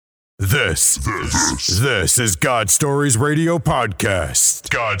This is God Stories Radio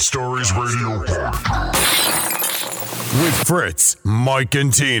Podcast. God Stories Radio Podcast. With Fritz, Mike,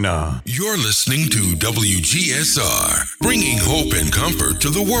 and Tina. You're listening to WGSR, bringing hope and comfort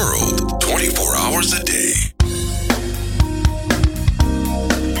to the world 24 hours a day.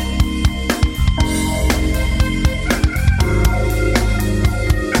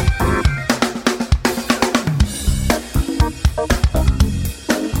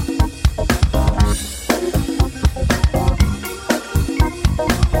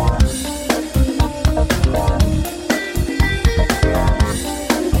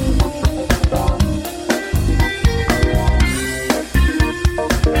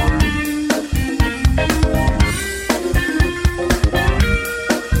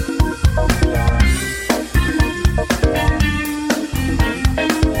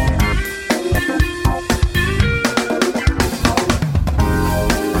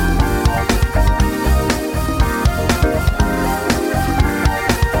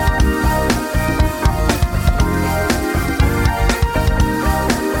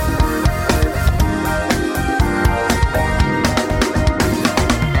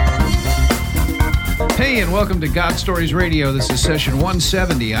 Welcome to God Stories Radio. This is session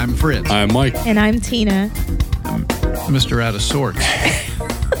 170. I'm Fritz. I'm Mike. And I'm Tina. I'm Mr. Out of Sorts.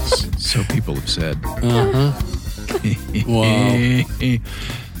 So people have said. Uh-huh. Wow.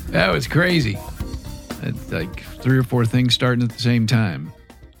 That was crazy. It's like 3 or 4 things starting at the same time.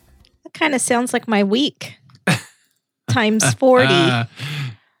 That kind of sounds like my week. Times 40.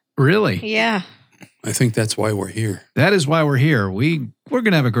 Really? Yeah. I think that's why we're here. That is why we're here. We're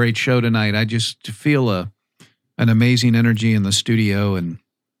going to have a great show tonight. I just feel an amazing energy in the studio, and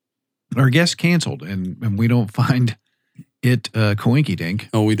our guest canceled, and we don't find it coinky-dink.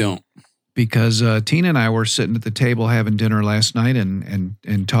 No, we don't. Because Tina and I were sitting at the table having dinner last night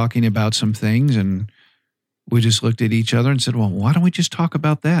and talking about some things, and we just looked at each other and said, well, why don't we just talk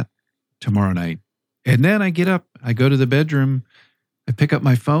about that tomorrow night? And then I get up, I go to the bedroom, I pick up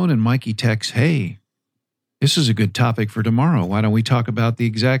my phone, and Mikey texts, hey, this is a good topic for tomorrow. Why don't we talk about the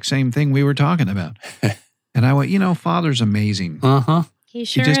exact same thing we were talking about? And I went, Father's amazing. Uh-huh. He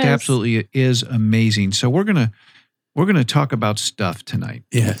sure just is. absolutely is amazing. So we're gonna talk about stuff tonight.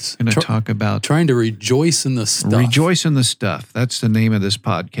 Yes. We're gonna talk about trying to rejoice in the stuff. Rejoice in the stuff. That's the name of this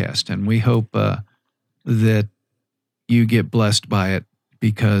podcast, and we hope that you get blessed by it,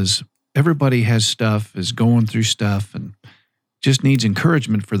 because everybody has stuff, is going through stuff, and just needs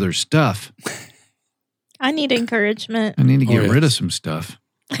encouragement for their stuff. I need encouragement. I need to get rid of some stuff.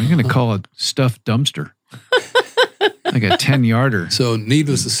 I'm going to call it stuffed dumpster. Like a 10-yarder. So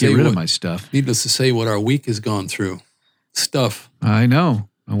needless to say, get rid of my stuff. Needless to say, what our week has gone through. Stuff. I know.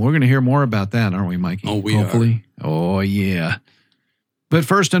 And we're going to hear more about that, aren't we, Mikey? Oh, we Hopefully. Oh, yeah. But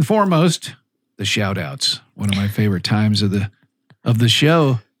first and foremost, the shout-outs. One of my favorite times of the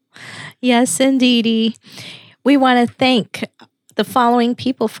show. Yes, indeedy. We want to thank the following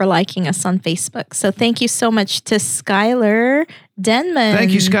people for liking us on Facebook. So thank you so much to Skylar Denman.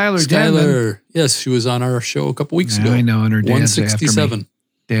 Thank you, Skylar Denman. Skylar. Yes, she was on our show a couple weeks ago. I know, and her dad's after 167. me.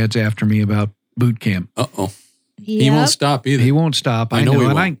 Dad's after me about boot camp. Uh-oh. Yep. He won't stop either. He won't stop. I know he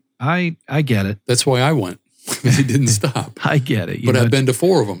and won't. I get it. That's why I went, because he didn't stop. I get it. But I've been to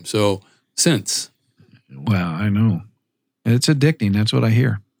 4 of them, so since. Well, I know. It's addicting. That's what I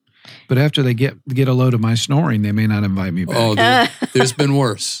hear. But after they get a load of my snoring, they may not invite me back. Oh, there's been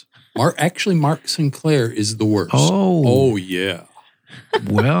worse. Mark Sinclair is the worst. Oh, yeah.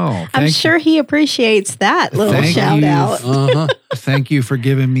 Well, I'm sure he appreciates that little shout out. Uh-huh. Thank you for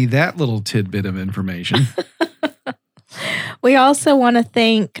giving me that little tidbit of information. We also want to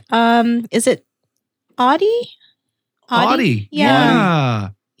thank, is it Audie? Audie. Yeah.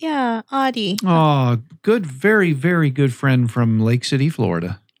 Yeah, Audie. Oh, good, very, very good friend from Lake City,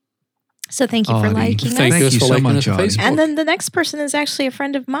 Florida. So thank you for Audie. liking us. Thank you so for liking much, us on Audie. Facebook. And then the next person is actually a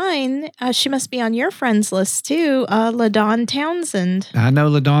friend of mine. She must be on your friends list too. LaDawn Townsend. I know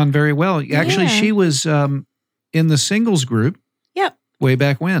LaDawn very well. Actually, Yeah. she was in the singles group. Yep. Way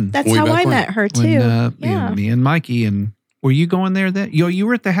back when. That's Way how back I when. met her too. When, yeah. Me and Mikey. And were you going there then? You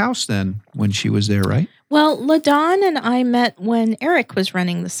were at the house then when she was there, right? Well, LaDawn and I met when Eric was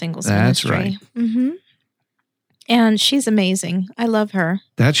running the singles That's ministry. Mm-hmm. And she's amazing. I love her.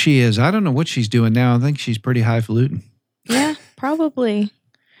 That she is. I don't know what she's doing now. I think she's pretty highfalutin. Yeah, probably.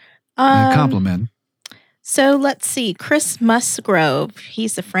 Compliment. So let's see. Chris Musgrove.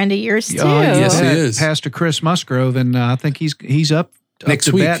 He's a friend of yours too. yes, he is. Pastor Chris Musgrove, and I think he's up Next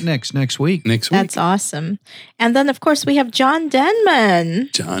to week. bat next week. Next week. That's awesome. And then, of course, we have John Denman.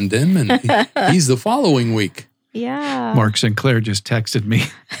 John Denman. He's the following week. Yeah. Mark Sinclair just texted me.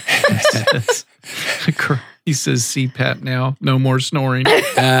 He says CPAP now. No more snoring.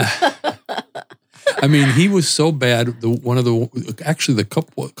 I mean, he was so bad.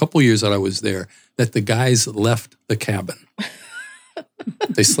 The couple years that I was there, that the guys left the cabin.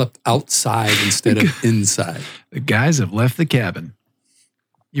 They slept outside instead of inside. The guys have left the cabin.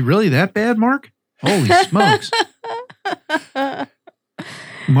 You really that bad, Mark? Holy smokes!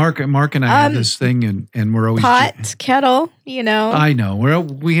 Mark and I have this thing, and we're always kettle. You know, I know.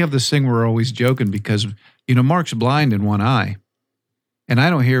 We have this thing. We're always joking because Mark's blind in one eye, and I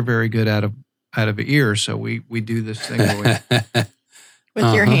don't hear very good out of ear. So we do this thing where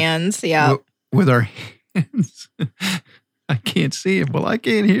with your hands, yeah, with our hands. I can't see him. Well, I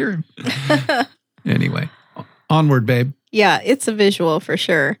can't hear him. Anyway, onward, babe. Yeah, it's a visual for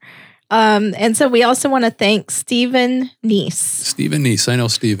sure. And so we also want to thank Stephen Neese. Stephen Neese. I know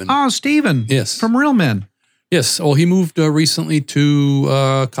Stephen. Oh, Stephen. Yes. From Real Men. Yes. Oh, he moved recently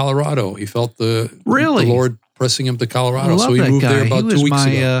to Colorado. He felt the Lord pressing him to Colorado. So he moved there about 2 weeks ago.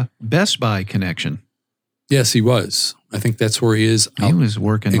 He was my Best Buy connection. Yes, he was. I think that's where he is. He was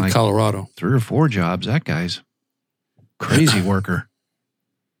working in Colorado. 3 or 4 jobs. That guy's crazy worker.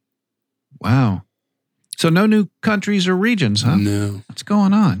 Wow. So no new countries or regions, huh? No. What's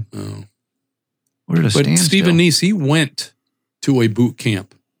going on? No. We're at a standstill. But Stephen Neese, he went to a boot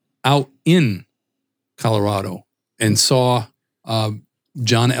camp out in Colorado and saw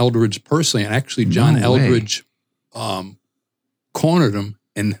John Eldredge personally. And actually, John Eldredge cornered him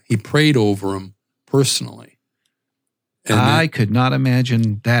and he prayed over him personally. And I could not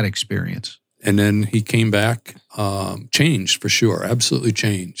imagine that experience. And then he came back, changed for sure, absolutely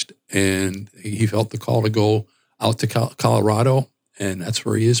changed. And he felt the call to go out to Colorado, and that's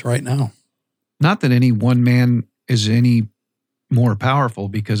where he is right now. Not that any one man is any more powerful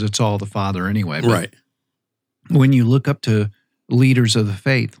because it's all the Father anyway. But right. When you look up to leaders of the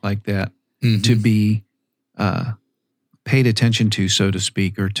faith like that, to be paid attention to, so to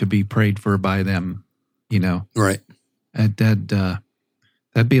speak, or to be prayed for by them, Right. That'd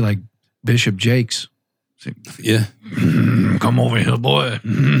be like Bishop Jakes. Yeah. Come over here, boy.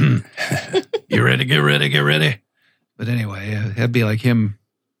 You ready? Get ready. Get ready. But anyway, that'd be like him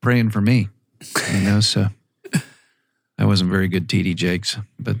praying for me. So I wasn't very good, TD Jakes,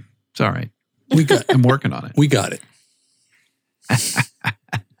 but it's all right. I'm working on it. We got it.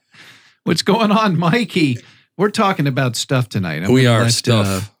 What's going on, Mikey? We're talking about stuff tonight. We are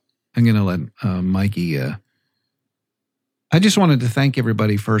stuff. I'm going to let Mikey. I just wanted to thank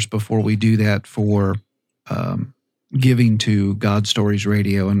everybody first before we do that for giving to God Stories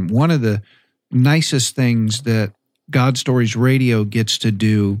Radio. And one of the nicest things that God Stories Radio gets to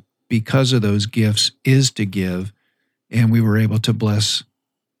do because of those gifts is to give. And we were able to bless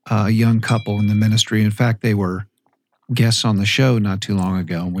a young couple in the ministry. In fact, they were guests on the show not too long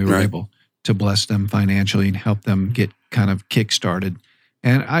ago. And we were able to bless them financially and help them get kind of kick-started.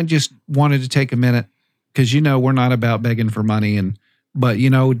 And I just wanted to take a minute because, we're not about begging for money. But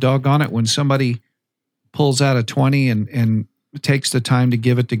doggone it, when somebody pulls out a 20 and takes the time to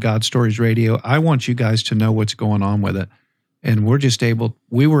give it to God Stories Radio, I want you guys to know what's going on with it. And was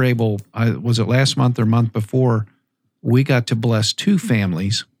it last month or month before, we got to bless 2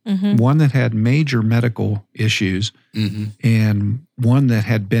 families, one that had major medical issues and one that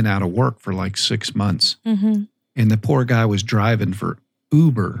had been out of work for like 6 months. And the poor guy was driving for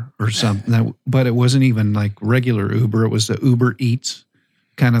Uber or something, but it wasn't even like regular Uber. It was the Uber Eats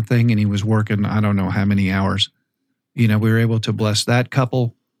kind of thing. And he was working, I don't know how many hours. We were able to bless that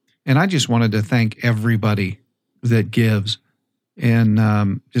couple. And I just wanted to thank everybody that gives.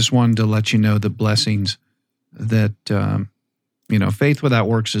 And just wanted to let you know the blessings that, faith without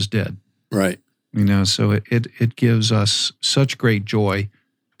works is dead. Right. So it gives us such great joy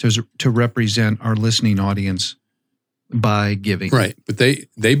to represent our listening audience by giving. Right. But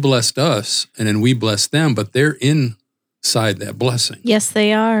they blessed us and then we blessed them, but they're inside that blessing. Yes,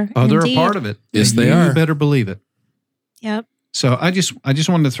 they are. Oh, they're a part of it. Yes, they are. You better believe it. Yep. So I just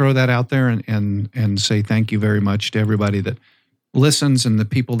wanted to throw that out there and say thank you very much to everybody that listens and the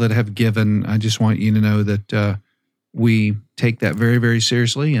people that have given. I just want you to know that we take that very, very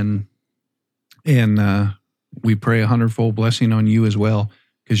seriously and we pray 100-fold blessing on you as well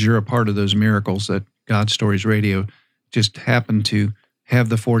because you're a part of those miracles that God Stories Radio just happened to have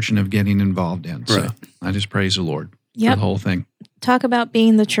the fortune of getting involved in. So I just praise the Lord for the whole thing. Talk about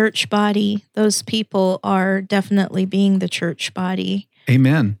being the church body. Those people are definitely being the church body.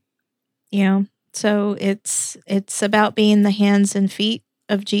 Amen. So it's about being the hands and feet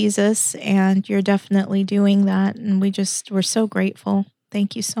of Jesus, and you're definitely doing that. And we're so grateful.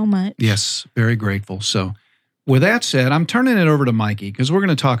 Thank you so much. Yes, very grateful. So With that said, I'm turning it over to Mikey because we're going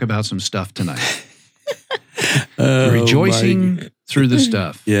to talk about some stuff tonight. Rejoicing through the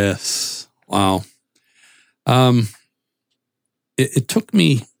stuff. Yes. Wow. It took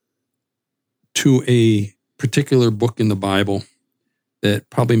me to a particular book in the Bible that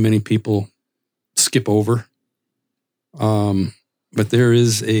probably many people skip over. But there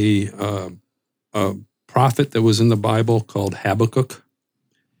is a prophet that was in the Bible called Habakkuk.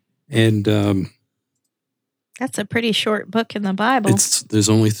 And That's a pretty short book in the Bible. there's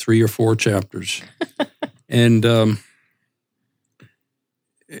only 3 or 4 chapters. And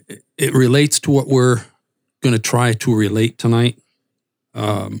it relates to what we're going to try to relate tonight.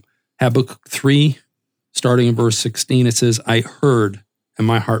 Habakkuk 3, starting in verse 16, it says, I heard and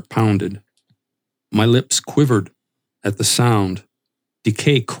my heart pounded. My lips quivered at the sound.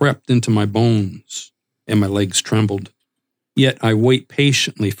 Decay crept into my bones and my legs trembled. Yet I wait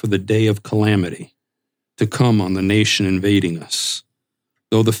patiently for the day of calamity to come on the nation invading us.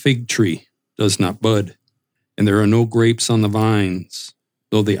 Though the fig tree does not bud, and there are no grapes on the vines,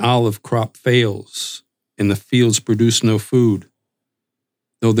 though the olive crop fails, and the fields produce no food,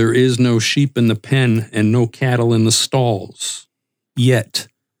 though there is no sheep in the pen and no cattle in the stalls, yet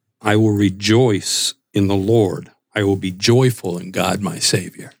I will rejoice in the Lord. I will be joyful in God my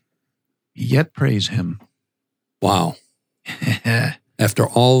Savior. Yet praise him. Wow. After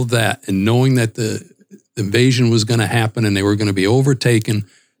all of that, and knowing that the invasion was going to happen and they were going to be overtaken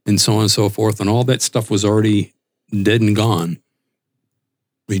and so on and so forth, and all that stuff was already dead and gone,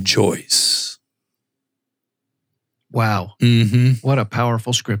 rejoice. Wow. Mm-hmm. What a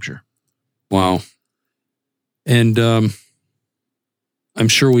powerful scripture. Wow. And I'm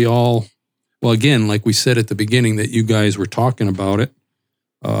sure we all, well, again, like we said at the beginning that you guys were talking about it.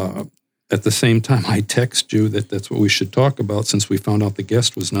 At the same time, I text you that that's what we should talk about since we found out the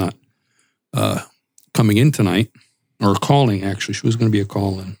guest was not coming in tonight, or calling, actually. She was going to be a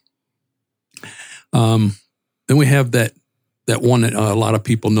call-in. Then we have that one that a lot of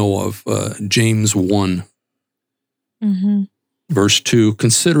people know of, James 1. Mm-hmm. Verse 2,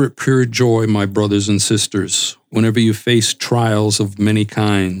 consider it pure joy, my brothers and sisters, whenever you face trials of many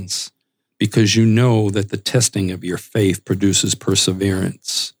kinds, because you know that the testing of your faith produces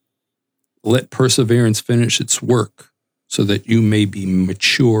perseverance. Let perseverance finish its work so that you may be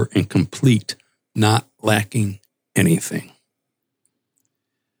mature and complete, not lacking anything.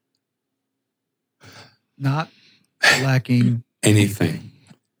 Not lacking Anything.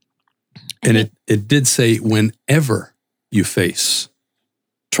 And it did say, whenever you face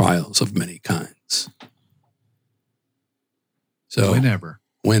trials of many kinds. So Whenever.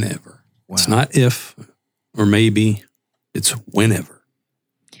 Wow. It's not if or maybe, it's whenever.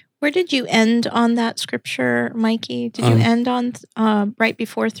 Where did you end on that scripture, Mikey? Did you end on right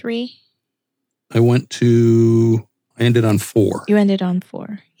before 3? I ended on 4. You ended on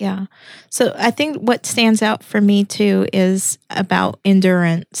 4, yeah. So I think what stands out for me too is about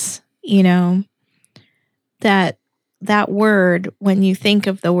endurance. You know, that word, when you think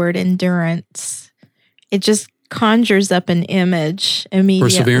of the word endurance, it just conjures up an image immediately.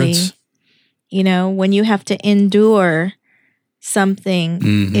 Perseverance. You know, when you have to endure something,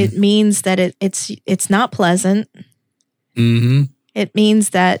 Mm-hmm. it means that it's not pleasant. Mm-hmm. It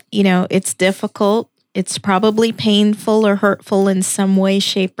means that, you know, it's difficult. It's probably painful or hurtful in some way,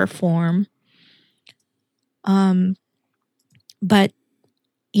 shape, or form. But,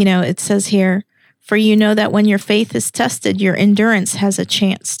 you know, it says here, for you know that when your faith is tested, your endurance has a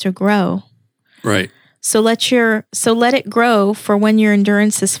chance to grow. Right. So let it grow, for when your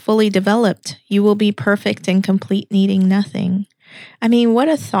endurance is fully developed, you will be perfect and complete, needing nothing. I mean, what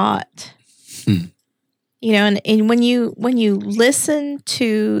a thought. You know, and when you listen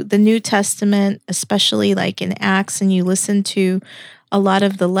to the New Testament, especially like in Acts, and you listen to a lot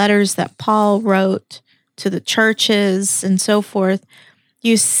of the letters that Paul wrote to the churches and so forth,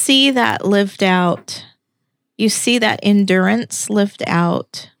 you see that lived out. You see that endurance lived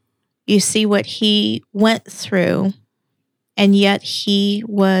out. You see what he went through, and yet he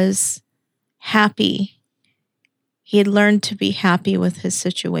was happy. He had learned to be happy with his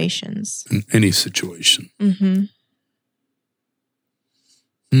situations. In any situation. Mm-hmm.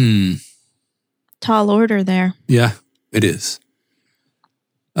 Tall order there. Yeah, it is.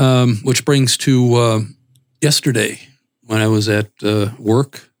 Which brings to yesterday when I was at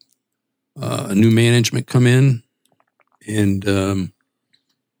work, a new management come in, and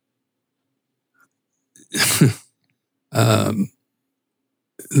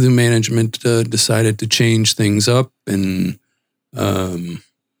the management decided to change things up, and I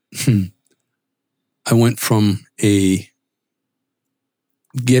went from a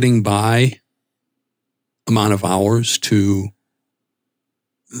getting by amount of hours to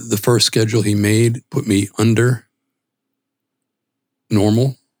the first schedule he made put me under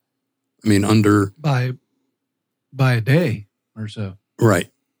normal. I mean, under by a day or so. right.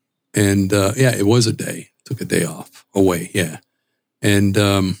 And yeah, it was a day. Took a day off away. Yeah. And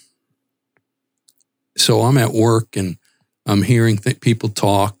so I'm at work and I'm hearing people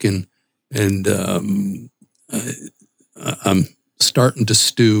talk and I'm starting to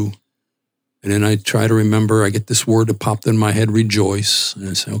stew. And then I try to remember, I get this word that popped in my head, rejoice. And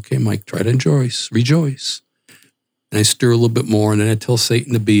I say, okay, Mike, try to rejoice. And I stir a little bit more, and then I tell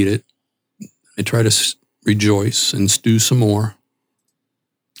Satan to beat it. I try to rejoice and stew some more.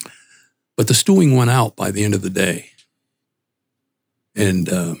 But the stewing went out by the end of the day. And,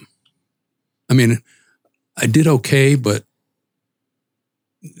 I mean, I did okay, but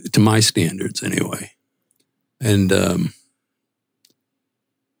to my standards anyway. And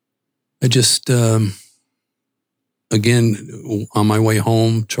I just, again, on my way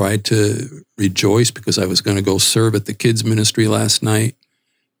home, tried to rejoice because I was going to go serve at the kids' ministry last night.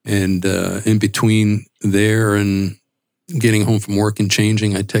 And in between there and getting home from work and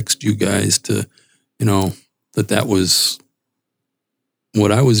changing, I texted you guys to, that was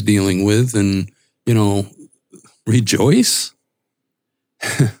what I was dealing with. And, rejoice.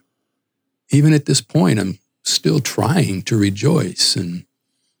 Even at this point, I'm still trying to rejoice. And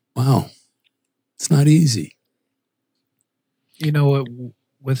wow, it's not easy.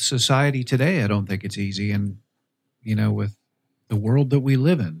 With society today, I don't think it's easy. And, with the world that we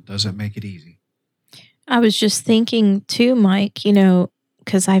live in, doesn't make it easy. I was just thinking too, Mike,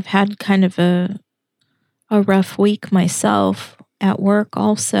 because I've had kind of a rough week myself at work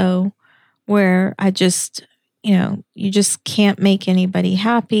also, where I just, you just can't make anybody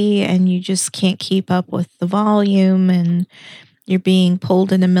happy and you just can't keep up with the volume and you're being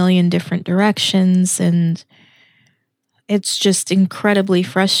pulled in a million different directions and it's just incredibly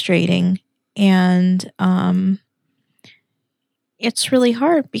frustrating. And it's really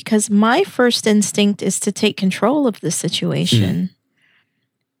hard because my first instinct is to take control of the situation.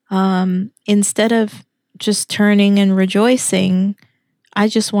 Instead of just turning and rejoicing, I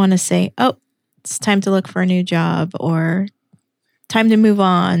just want to say, oh, it's time to look for a new job or time to move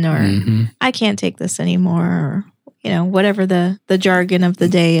on or I can't take this anymore or, whatever the jargon of the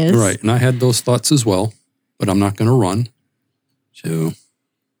day is. Right. And I had those thoughts as well, but I'm not going to run. So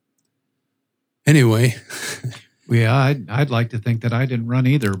anyway. Yeah, I'd like to think that I didn't run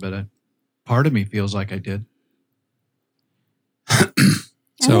either, but a part of me feels like I did.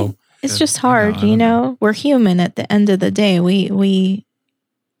 So it's just hard, We're human at the end of the day. We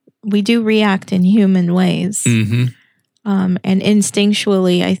do react in human ways. And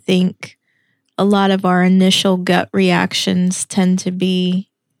instinctually, I think a lot of our initial gut reactions tend to be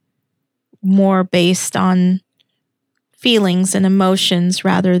more based on feelings and emotions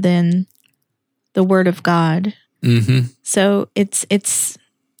rather than the Word of God. So it's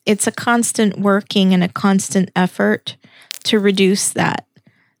a constant working and a constant effort to reduce that,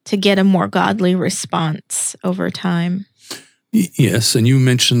 to get a more godly response over time. Yes, and you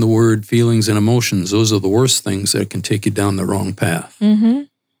mentioned the word feelings and emotions. Those are the worst things that can take you down the wrong path.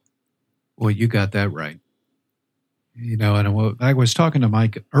 Well, you got that right. And I was talking to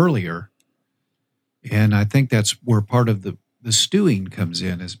Mike earlier, and I think that's where part of the stewing comes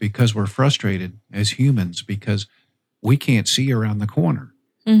in, is because we're frustrated as humans because we can't see around the corner.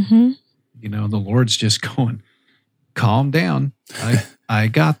 The Lord's just going, calm down. I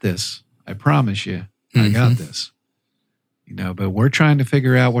got this. I promise you, I got this. But we're trying to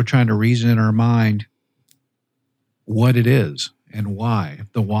figure out, we're trying to reason in our mind what it is and why,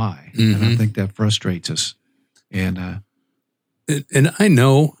 the why. And I think that frustrates us. And I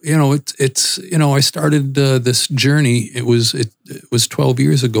know, it's I started this journey. It was 12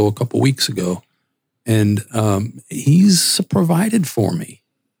 years ago, a couple weeks ago, and he's provided for me.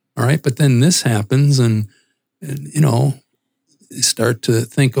 All right, but then this happens, and start to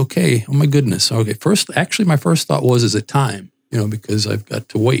think, okay, oh my goodness, okay. My first thought was, is it time? Because I've got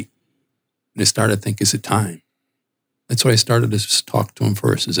to wait. And I started to think, is it time? That's why I started to talk to him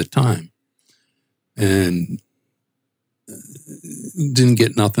first. Is it time? And didn't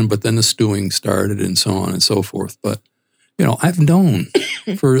get nothing, but then the stewing started and so on and so forth. But, I've known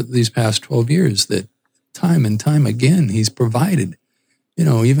for these past 12 years that time and time again, he's provided,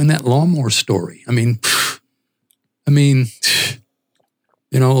 even that lawnmower story.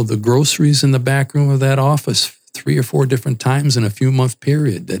 The groceries in the back room of that office 3 or 4 different times in a few month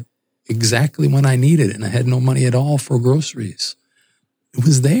period, that exactly when I needed it and I had no money at all for groceries. It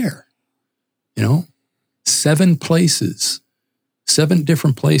was there, 7 places 7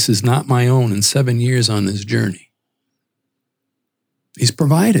 different places, not my own, in 7 years on this journey. He's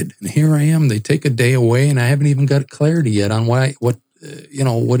provided. And here I am. They take a day away and I haven't even got clarity yet on what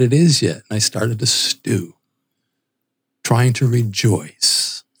it is yet. And I started to stew, trying to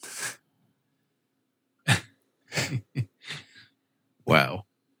rejoice. Wow.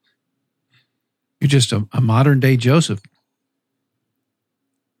 You're just a modern day Joseph.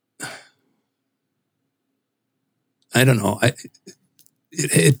 I don't know.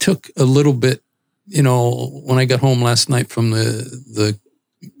 It took a little bit, when I got home last night from the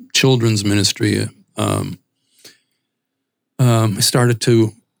children's ministry, I started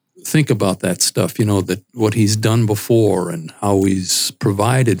to think about that stuff, that what he's done before and how he's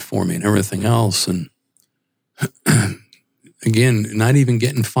provided for me and everything else. And again, not even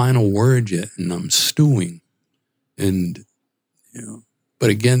getting final word yet, and I'm stewing. And, but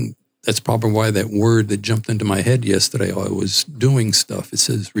again, that's probably why that word that jumped into my head yesterday while I was doing stuff, it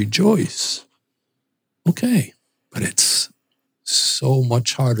says rejoice. Okay, but it's so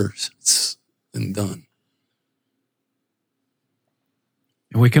much harder than done.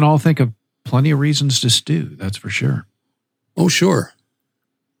 And we can all think of plenty of reasons to stew, that's for sure. Oh, sure.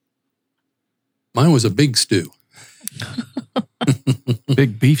 Mine was a big stew.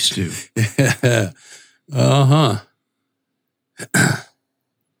 Big beef stew. Yeah. Uh-huh.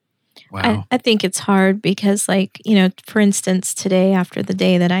 Wow. I think it's hard because, for instance, today after the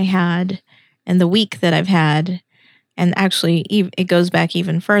day that I had and the week that I've had, and actually it goes back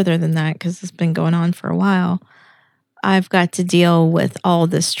even further than that because it's been going on for a while, I've got to deal with all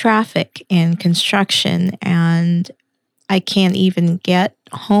this traffic and construction, and I can't even get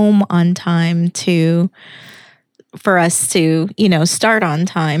home on time for us to, start on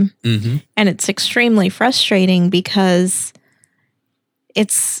time. Mm-hmm. And it's extremely frustrating because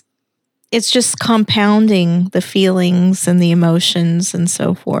it's just compounding the feelings and the emotions and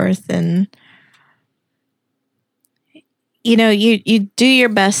so forth. And, you do your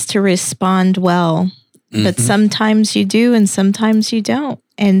best to respond well, but sometimes you do and sometimes you don't.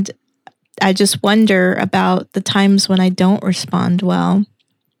 And I just wonder about the times when I don't respond well.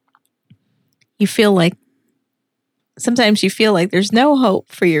 Sometimes you feel like there's no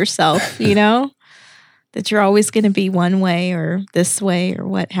hope for yourself, that you're always going to be one way or this way or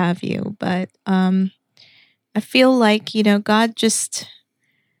what have you. But I feel like,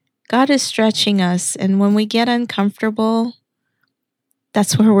 God is stretching us. And when we get uncomfortable,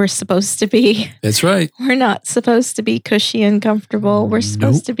 that's where we're supposed to be. That's right. We're not supposed to be cushy and comfortable. We're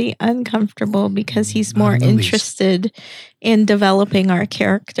supposed to be uncomfortable because he's more interested in developing our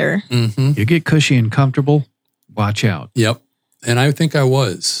character. Mm-hmm. You get cushy and comfortable, watch out. Yep. And I think I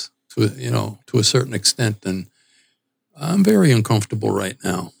was, to a certain extent. And I'm very uncomfortable right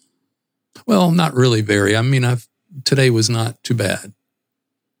now. Well, not really very. I mean, today was not too bad.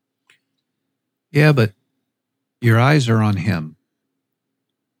 Yeah, but your eyes are on him.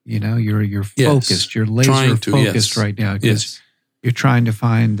 You're focused. Yes. You're laser focused right now because you're trying to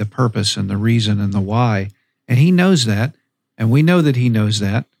find the purpose and the reason and the why. And he knows that. And we know that he knows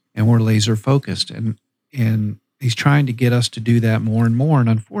that. And we're laser focused. And he's trying to get us to do that more and more. And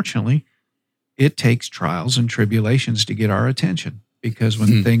unfortunately, it takes trials and tribulations to get our attention. Because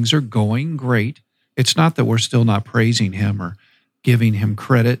when things are going great, it's not that we're still not praising him or giving him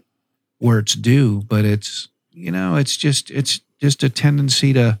credit where it's due, but it's just a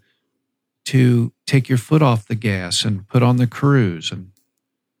tendency to take your foot off the gas and put on the cruise and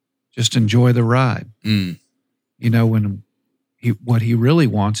just enjoy the ride. Mm. When what he really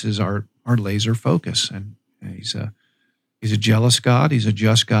wants is our laser focus. And he's a jealous God. He's a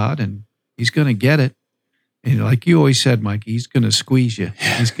just God, and he's going to get it. And like you always said, Mike, he's going to squeeze you.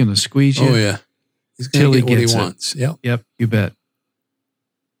 He's going to squeeze you. Oh, yeah. He's going to get what he wants. Yep. Yep, you bet.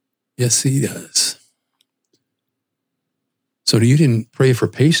 Yes, he does. So you didn't pray for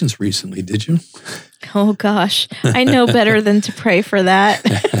patience recently, did you? Oh, gosh. I know better than to pray for that.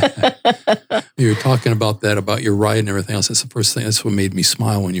 You were talking about that, about your ride and everything else. That's the first thing. That's what made me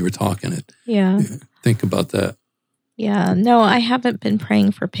smile when you were talking it. Yeah. Think about that. Yeah. No, I haven't been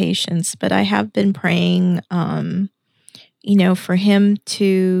praying for patience, but I have been praying, for him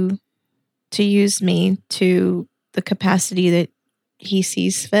to use me to the capacity that he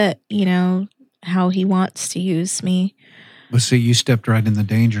sees fit, how he wants to use me. Well, see, you stepped right in the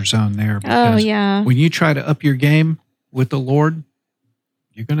danger zone there. Oh, yeah. When you try to up your game with the Lord,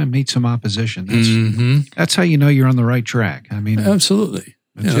 you're going to meet some opposition. That's how you know you're on the right track. I mean, absolutely.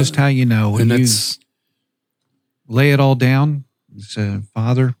 It's just how you know. When you lay it all down and say,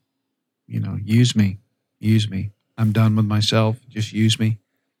 Father, use me. I'm done with myself. Just use me.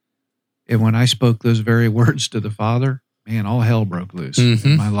 And when I spoke those very words to the Father, man, all hell broke loose Mhm.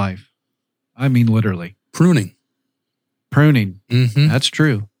 in my life. I mean, literally. Pruning. Pruning. Mm-hmm. That's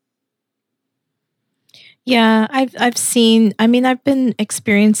true. Yeah, I've seen. I mean, I've been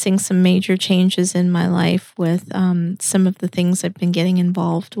experiencing some major changes in my life with some of the things I've been getting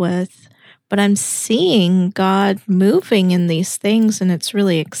involved with. But I'm seeing God moving in these things, and it's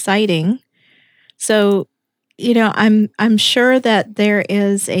really exciting. So, I'm sure that there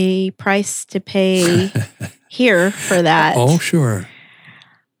is a price to pay here for that. Oh, sure.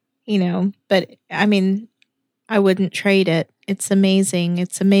 But I mean, I wouldn't trade it. It's amazing.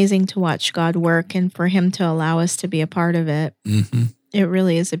 It's amazing to watch God work and for Him to allow us to be a part of it. Mm-hmm. It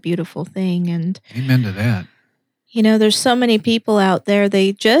really is a beautiful thing. And, Amen to that. there's so many people out there,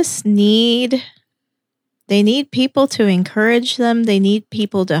 they need people to encourage them. They need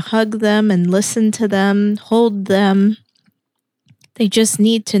people to hug them and listen to them, hold them. They just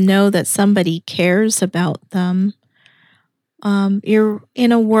need to know that somebody cares about them. You're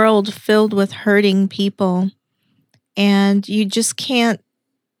in a world filled with hurting people, and you just can't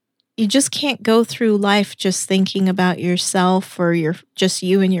go through life just thinking about yourself or just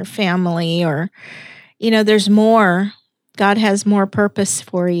you and your family, or there's more. God has more purpose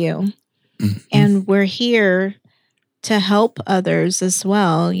for you. Mm-hmm. And we're here to help others as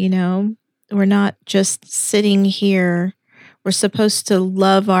well. We're not just sitting here. We're supposed to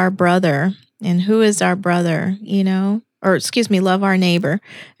love our brother. And who is our brother? Love our neighbor.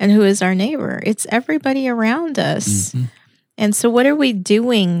 And who is our neighbor? It's everybody around us. Mm-hmm. And so what are we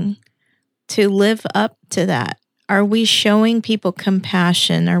doing to live up to that? Are we showing people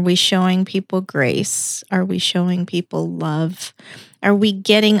compassion? Are we showing people grace? Are we showing people love? Are we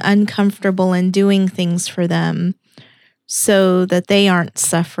getting uncomfortable and doing things for them so that they aren't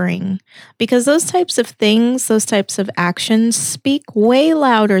suffering? Because those types of things, those types of actions speak way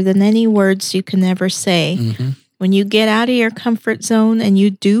louder than any words you can ever say. Mm-hmm. When you get out of your comfort zone and you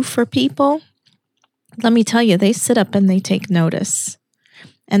do for people, let me tell you, they sit up and they take notice.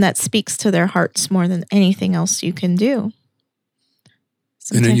 And that speaks to their hearts more than anything else you can do.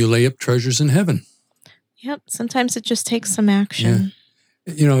 And then you lay up treasures in heaven. Yep. Sometimes it just takes some action.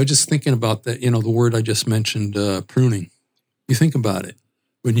 Yeah. Just thinking about that, the word I just mentioned, pruning. You think about it.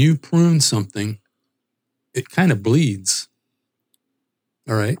 When you prune something, it kind of bleeds.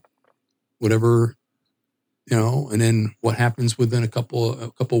 All right. Whatever, and then what happens within a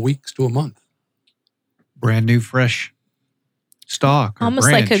couple weeks to a month? Brand new, fresh stalk. Or Almost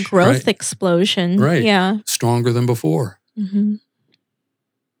branch. like a growth Right. explosion. Right. Yeah. Stronger than before. Mm-hmm.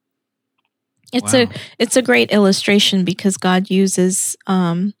 Wow. It's a great illustration because God uses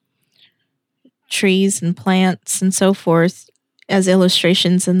trees and plants and so forth as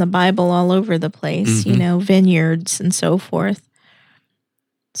illustrations in the Bible all over the place, Mhm. Vineyards and so forth.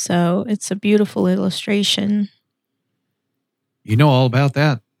 So it's a beautiful illustration. You know all about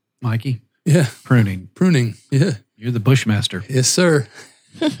that, Mikey. Yeah. Pruning. Pruning. Yeah. You're the bushmaster. Yes, sir.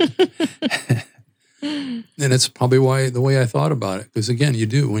 And it's probably the way I thought about it. Because again, you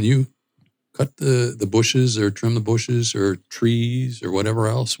do. When you cut the bushes or trim the bushes or trees or whatever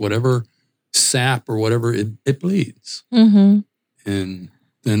else, whatever sap or whatever, it bleeds. Mm-hmm. And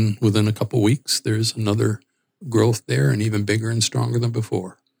then within a couple weeks, there's another growth there and even bigger and stronger than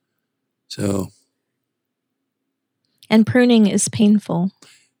before. So, And pruning is painful.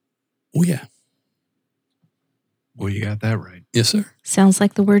 oh yeah. Well, you got that right. Yes, sir. Sounds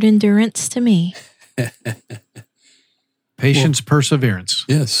like the word endurance to me. Patience, perseverance.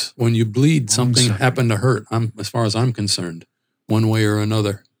 Yes. When you bleed, Long something suffering. happened to hurt, as far as I'm concerned, one way or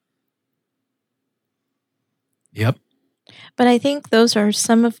another. Yep. But I think those are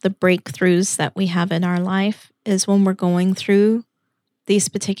some of the breakthroughs that we have in our life is when we're going through these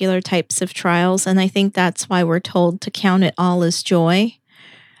particular types of trials. And I think that's why we're told to count it all as joy,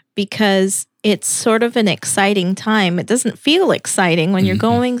 because it's sort of an exciting time. It doesn't feel exciting when you're Mhm.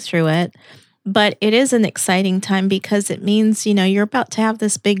 going through it, but it is an exciting time because it means, you're about to have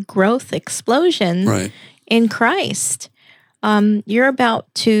this big growth explosion Right. in Christ. You're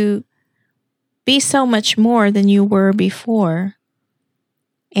about to be so much more than you were before.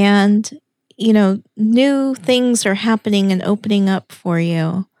 And, new things are happening and opening up for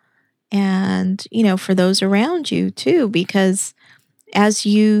you. And, for those around you too, because as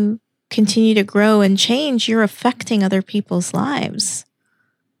you continue to grow and change, you're affecting other people's lives.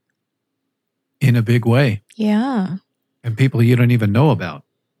 In a big way. Yeah. And people you don't even know about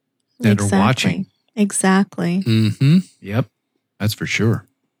that are watching. Exactly. Mm-hmm. Yep. That's for sure.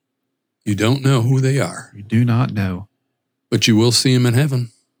 You don't know who they are, You do not know. but you will see them in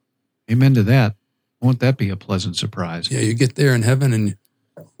heaven. Amen to that. Won't that be a pleasant surprise? Yeah, you get there in heaven and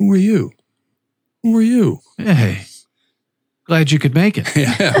who are you? Who are you? Hey, Glad you could make it.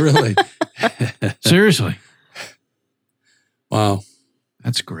 Yeah, really. Seriously. Wow.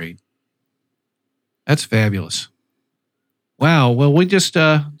 That's great. That's fabulous. Wow. Well, we just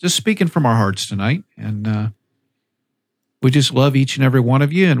speaking from our hearts tonight, and we just love each and every one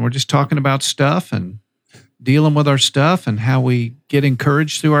of you, and we're just talking about stuff and dealing with our stuff and how we get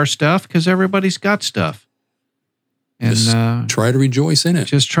encouraged through our stuff, because everybody's got stuff. And Just try to rejoice in it.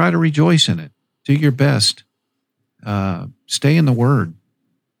 just try to rejoice in it. Do your best. Stay in the Word.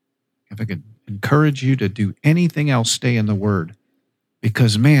 If I could encourage you to do anything else, stay in the Word,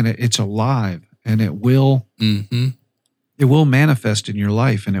 because man, it's alive, and it will manifest in your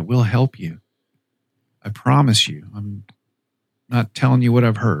life, and it will help you. I promise you. I'm not telling you what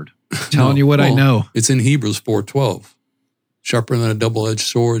I've heard. I'm telling you what I know. It's in Hebrews 4:12. Sharper than a double-edged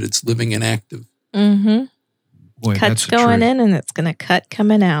sword, it's living and active. Mm-hmm. Boy, Cut's that's the going truth. in and it's going to cut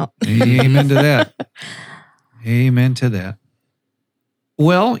coming out. Amen to that. Amen to that.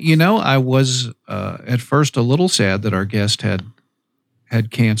 Well, I was at first a little sad that our guest had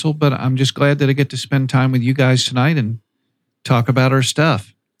canceled, but I'm just glad that I get to spend time with you guys tonight and talk about our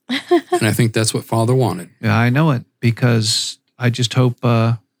stuff. And I think that's what Father wanted. Yeah, I know it, because I just hope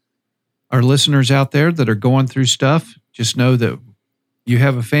our listeners out there that are going through stuff just know that you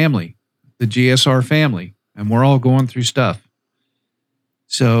have a family, the GSR family, and we're all going through stuff.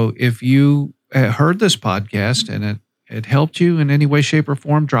 So if you heard this podcast and it helped you in any way, shape, or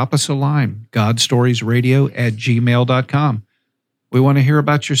form, drop us a line, godstoriesradio@gmail.com. We want to hear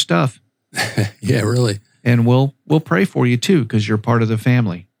about your stuff. Yeah, really. And we'll pray for you too, because you're part of the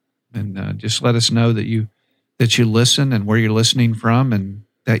family. And just let us know that you listen and where you're listening from, and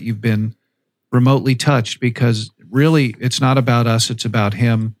that you've been remotely touched, because really it's not about us, it's about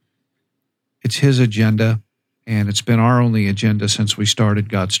him. It's his agenda, and it's been our only agenda since we started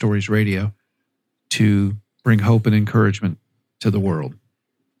God Stories Radio, to bring hope and encouragement to the world.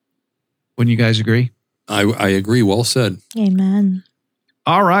 Wouldn't you guys agree? I agree. Well said. Amen.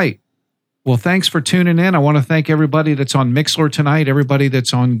 All right. Well, thanks for tuning in. I want to thank everybody that's on Mixlr tonight, everybody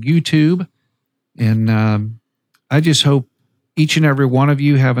that's on YouTube. And I just hope each and every one of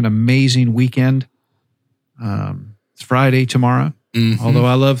you have an amazing weekend. It's Friday tomorrow. Mm-hmm. Although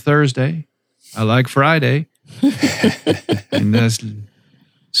I love Thursday, I like Friday. And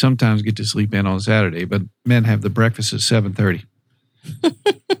sometimes get to sleep in on Saturday, but men have the breakfast at 7:30,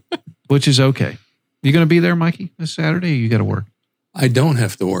 which is okay. You going to be there, Mikey, this Saturday, or you got to work? I don't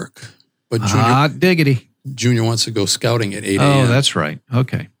have to work, but Hot diggity. Junior wants to go scouting at 8 Oh, a.m. that's right.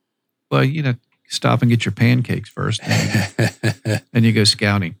 Okay. Well, stop and get your pancakes first, and you go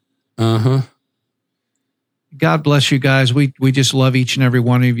scouting. Uh-huh. God bless you guys. We just love each and every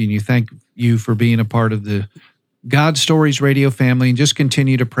one of you, and thank you for being a part of the God Stories Radio family, and just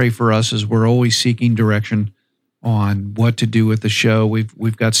continue to pray for us as we're always seeking direction on what to do with the show.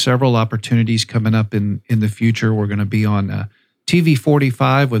 We've got several opportunities coming up in the future. We're going to be on TV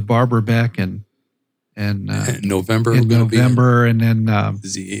 45 with Barbara Beck and November. and then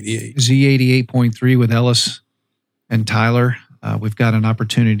Z88. Z88.3 with Ellis and Tyler. We've got an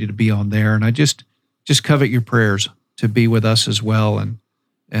opportunity to be on there, and I just covet your prayers to be with us as well, and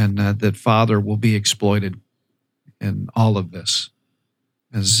that Father will be exploited in all of this,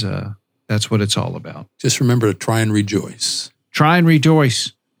 as that's what it's all about. Just remember to try and rejoice. Try and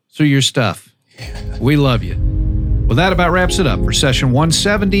rejoice through your stuff. We love you. Well, that about wraps it up for session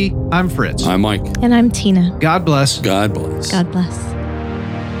 170. I'm Fritz. I'm Mike. And I'm Tina. God bless. God bless. God bless.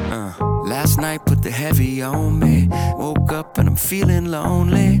 Last night put the heavy on me. Woke up and I'm feeling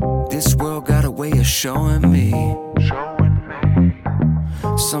lonely. This world got a way of showing me.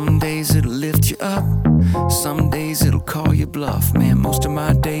 Some days it'll lift you up. Some days it'll call you bluff. Man, most of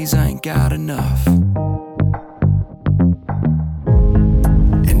my days I ain't got enough.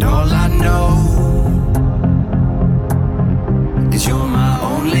 And all I know is you're my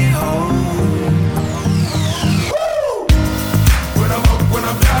only hope. When I'm up, when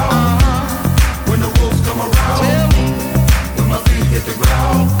I'm down, when the wolves come around, when my feet hit the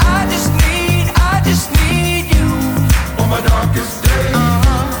ground, I just need you on my darkest day.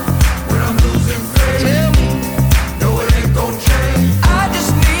 When I'm losing faith, no, it ain't gon' change. I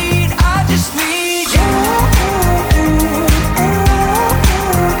just need you.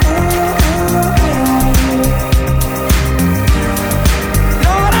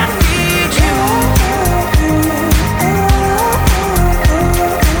 Lord, I need you.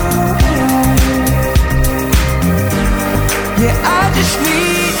 Yeah, I just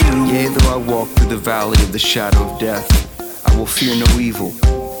need you. Yea, though I walk through the valley of the shadow of death, I will fear no evil,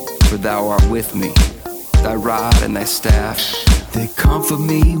 for thou art with me. thy rod and thy staff. They comfort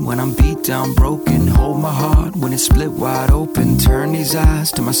me when I'm beat down, broken. Hold my heart when it's split wide open. Turn these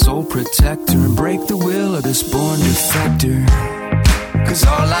eyes to my soul protector and break the will of this born defector. Cause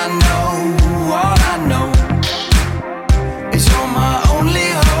all I know is you're my only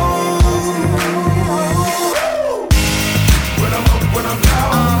hope. When I'm up, when I'm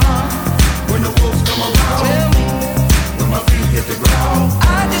down, when the wolves come around, when my feet hit the ground,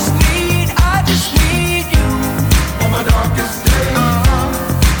 I just need you on my darkest day.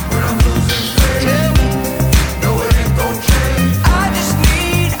 When I'm losing faith, no it ain't gon' change. I just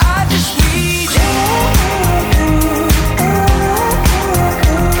need you.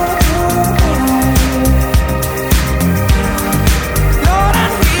 Lord, I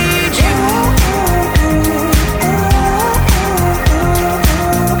need you.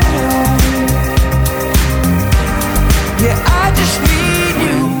 Yeah, I just need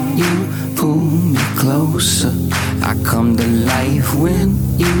you. When you pull me closer, I come to life. When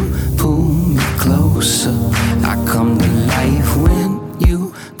you pull me closer, I come to life. When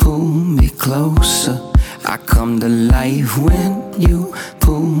you pull me closer, I come to life. When you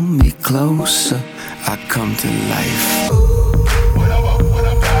pull me closer, I come to life.